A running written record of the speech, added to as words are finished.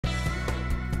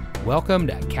Welcome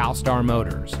to CalStar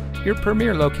Motors, your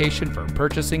premier location for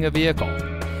purchasing a vehicle.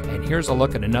 And here's a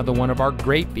look at another one of our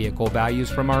great vehicle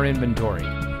values from our inventory,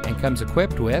 and comes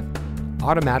equipped with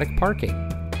automatic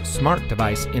parking, smart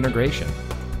device integration,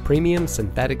 premium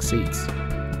synthetic seats,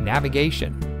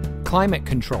 navigation, climate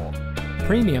control,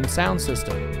 premium sound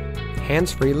system,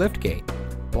 hands-free liftgate,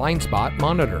 blind spot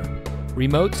monitor,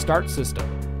 remote start system,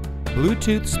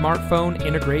 Bluetooth smartphone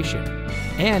integration,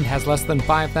 and has less than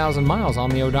 5,000 miles on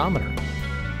the odometer.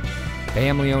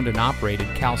 Family-owned and operated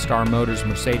CalStar Motors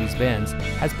Mercedes-Benz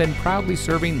has been proudly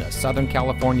serving the Southern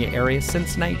California area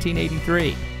since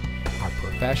 1983. Our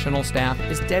professional staff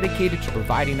is dedicated to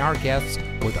providing our guests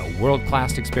with a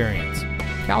world-class experience.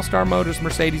 CalStar Motors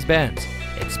Mercedes-Benz,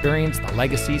 experience the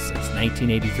legacy since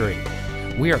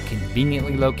 1983. We are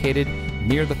conveniently located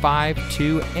near the 5,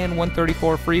 2, and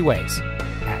 134 freeways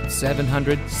at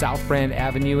 700 South Brand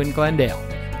Avenue in Glendale,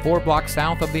 4 blocks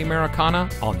south of the Americana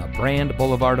on the Brand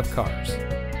Boulevard of Cars.